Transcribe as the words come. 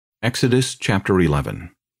Exodus chapter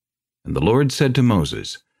 11. And the Lord said to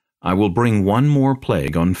Moses, I will bring one more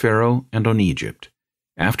plague on Pharaoh and on Egypt.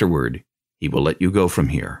 Afterward he will let you go from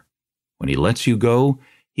here. When he lets you go,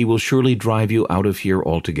 he will surely drive you out of here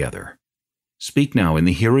altogether. Speak now in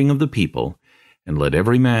the hearing of the people, and let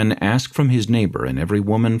every man ask from his neighbor and every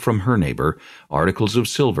woman from her neighbor articles of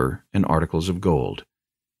silver and articles of gold.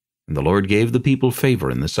 And the Lord gave the people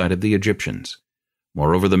favor in the sight of the Egyptians.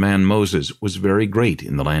 Moreover, the man Moses was very great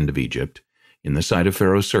in the land of Egypt, in the sight of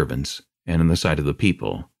Pharaoh's servants, and in the sight of the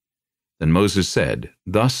people. Then Moses said,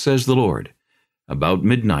 Thus says the Lord, About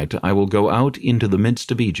midnight I will go out into the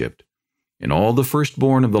midst of Egypt, and all the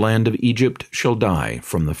firstborn of the land of Egypt shall die,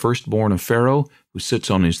 from the firstborn of Pharaoh, who sits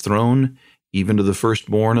on his throne, even to the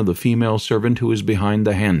firstborn of the female servant who is behind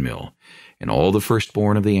the handmill, and all the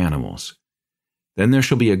firstborn of the animals. Then there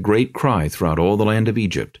shall be a great cry throughout all the land of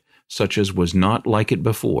Egypt, such as was not like it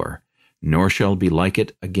before, nor shall be like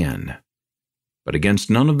it again. But against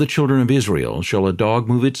none of the children of Israel shall a dog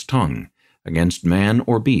move its tongue, against man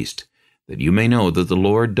or beast, that you may know that the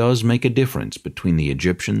Lord does make a difference between the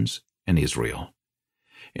Egyptians and Israel.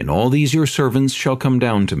 And all these your servants shall come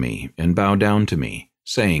down to me, and bow down to me,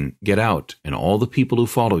 saying, Get out, and all the people who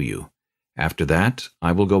follow you. After that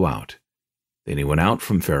I will go out. Then he went out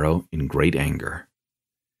from Pharaoh in great anger.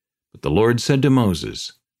 But the Lord said to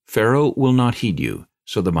Moses, Pharaoh will not heed you,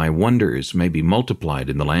 so that my wonders may be multiplied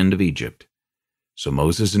in the land of Egypt. So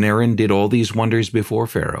Moses and Aaron did all these wonders before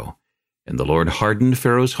Pharaoh, and the Lord hardened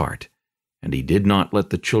Pharaoh's heart, and he did not let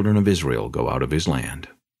the children of Israel go out of his land.